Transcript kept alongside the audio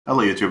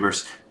Hello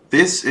YouTubers.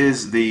 This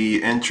is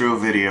the intro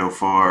video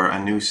for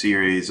a new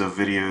series of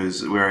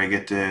videos where I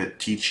get to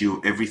teach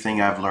you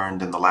everything I've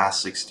learned in the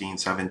last 16,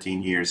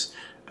 17 years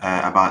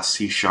about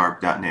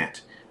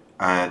C#.NET.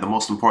 The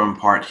most important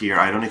part here,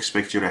 I don't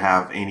expect you to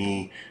have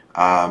any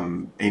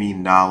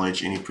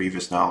knowledge, any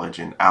previous knowledge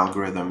in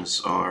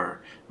algorithms or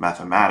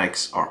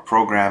mathematics or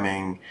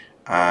programming.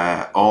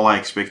 All I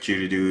expect you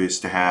to do is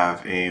to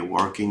have a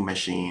working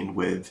machine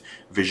with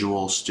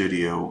Visual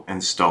Studio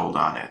installed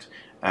on it.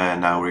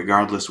 Now,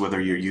 regardless whether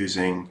you're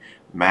using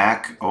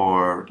Mac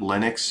or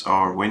Linux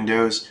or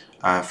Windows,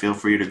 feel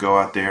free to go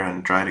out there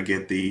and try to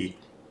get the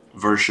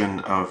version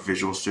of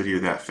Visual Studio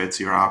that fits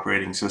your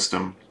operating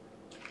system.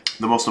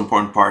 The most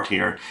important part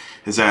here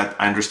is that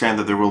I understand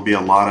that there will be a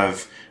lot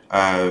of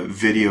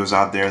videos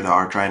out there that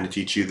are trying to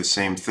teach you the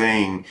same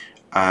thing.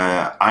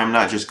 I'm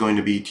not just going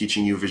to be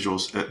teaching you Visual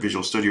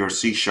Studio or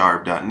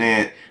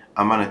C#.NET.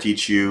 I'm going to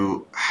teach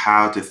you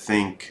how to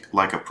think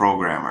like a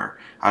programmer,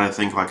 how to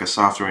think like a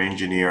software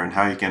engineer, and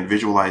how you can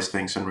visualize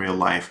things in real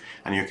life,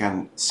 and you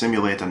can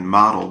simulate and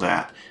model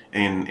that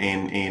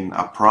in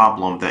a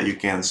problem that you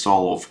can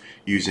solve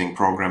using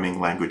programming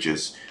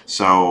languages.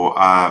 So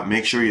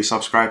make sure you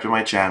subscribe to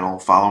my channel,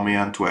 follow me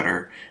on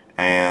Twitter,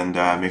 and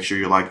make sure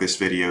you like this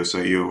video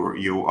so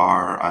you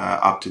are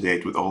up to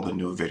date with all the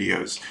new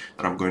videos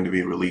that I'm going to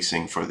be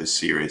releasing for this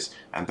series.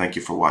 And thank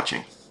you for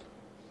watching.